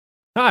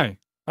Hi,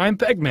 I'm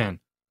Pegman.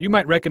 You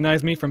might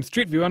recognize me from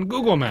Street View on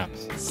Google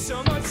Maps.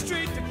 So much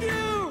Street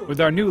View!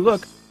 With our new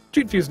look,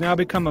 Street View's now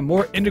become a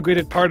more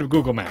integrated part of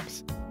Google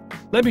Maps.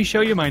 Let me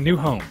show you my new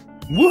home.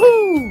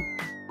 Woohoo!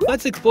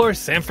 Let's explore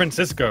San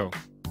Francisco.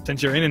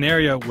 Since you're in an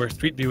area where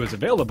Street View is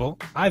available,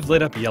 I've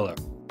lit up yellow.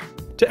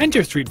 To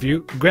enter Street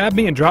View, grab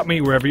me and drop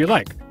me wherever you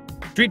like.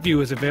 Street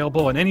View is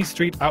available on any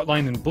street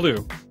outlined in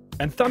blue,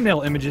 and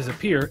thumbnail images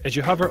appear as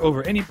you hover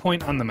over any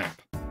point on the map.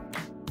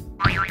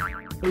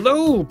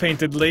 Hello,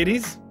 painted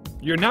ladies!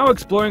 You're now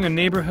exploring a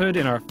neighborhood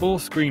in our full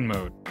screen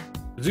mode.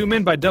 Zoom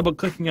in by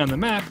double-clicking on the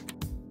map,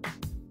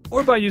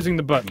 or by using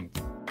the buttons,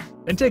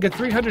 and take a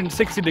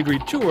 360-degree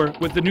tour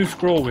with the new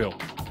scroll wheel.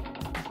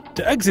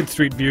 To exit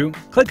Street View,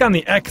 click on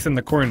the X in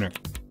the corner.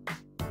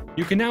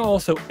 You can now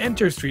also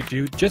enter Street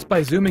View just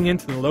by zooming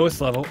into the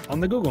lowest level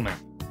on the Google map.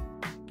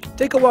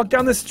 Take a walk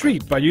down the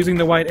street by using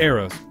the white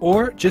arrows,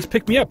 or just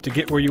pick me up to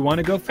get where you want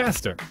to go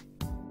faster.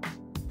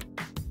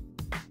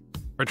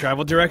 For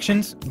travel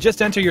directions,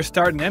 just enter your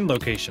start and end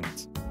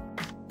locations.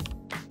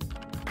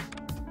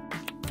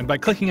 And by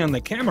clicking on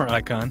the camera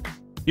icon,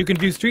 you can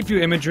view Street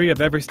View imagery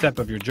of every step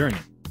of your journey.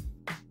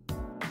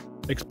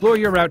 Explore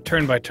your route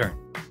turn by turn.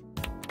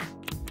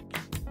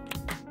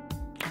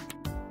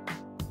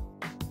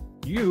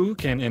 You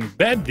can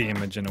embed the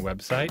image in a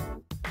website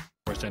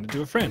or send it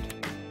to a friend.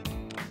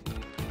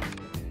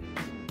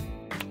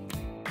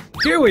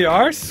 Here we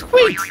are!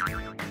 Sweet!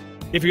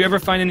 If you ever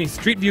find any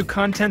Street View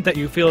content that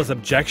you feel is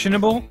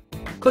objectionable,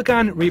 click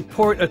on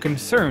Report a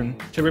Concern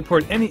to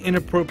report any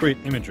inappropriate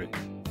imagery.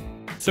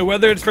 So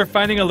whether it's for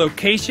finding a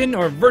location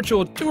or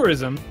virtual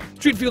tourism,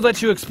 Street View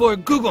lets you explore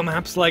Google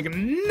Maps like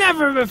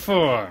never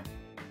before!